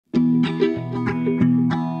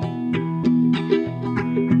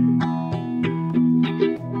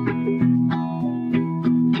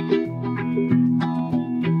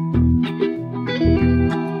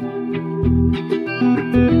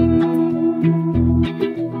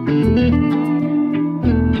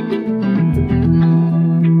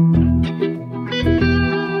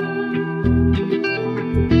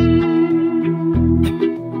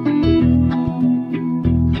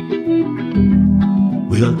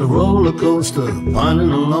the roller coaster winding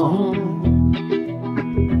along,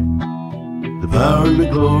 the power and the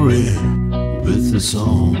glory with the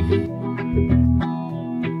song.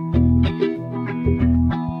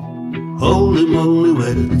 Holy moly,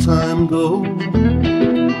 where did the time go?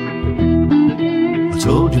 I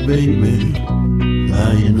told you, baby,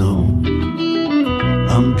 now you know.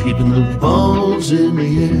 I'm keeping the balls in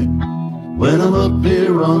the air when I'm up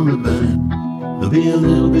here on the band. There'll be a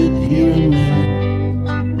little bit here and there,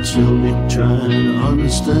 still be trying to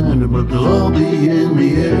understand it, but they'll all be in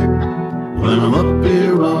the air when I'm up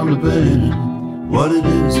here on the band. What it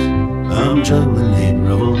is, I'm juggling here,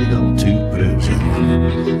 I've only got 2 pairs of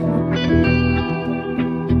hands.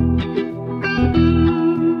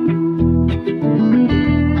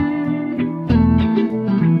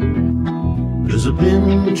 There's a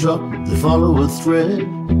pin drop to follow a thread,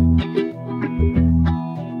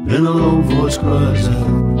 and a low voice cries out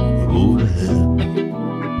overhead.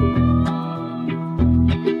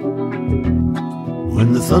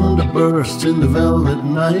 When the thunder bursts in the velvet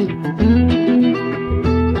night,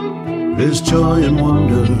 there's joy and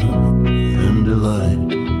wonder and delight.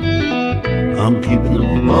 I'm keeping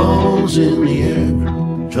the balls in the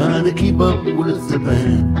air, trying to keep up with the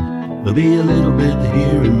band. There'll be a little bit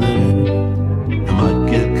here and there, I might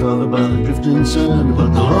get caught by the drifting sand, but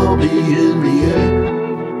they'll all be in the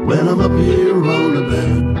air when I'm up here on the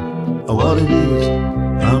band. Oh, what it is,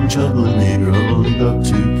 I'm juggling here, I've only got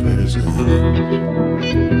 2 pairs of hands.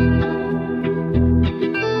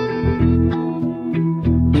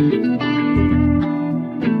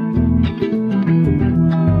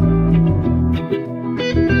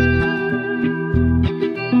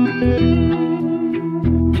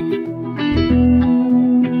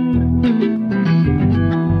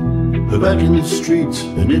 We're back in the streets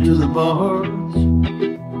and into the bars,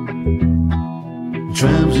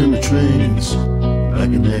 trams and the trains back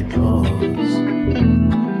in their cars.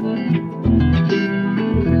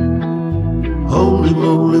 Holy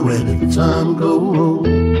moly, where did the time go?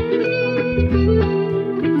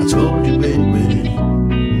 I told you, baby,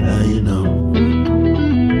 now you know.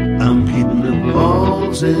 I'm keeping the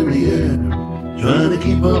balls in the air, trying to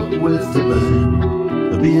keep up with the band.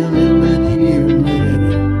 There'll be a little bit here and there,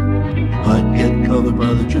 might get covered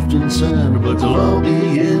by the drifting sand, but they'll all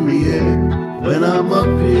be in the air when I'm up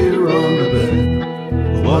here on the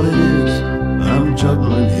band. What it is, I'm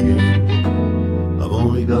juggling here, I've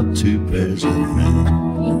only got 2 pairs of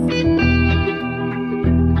hands.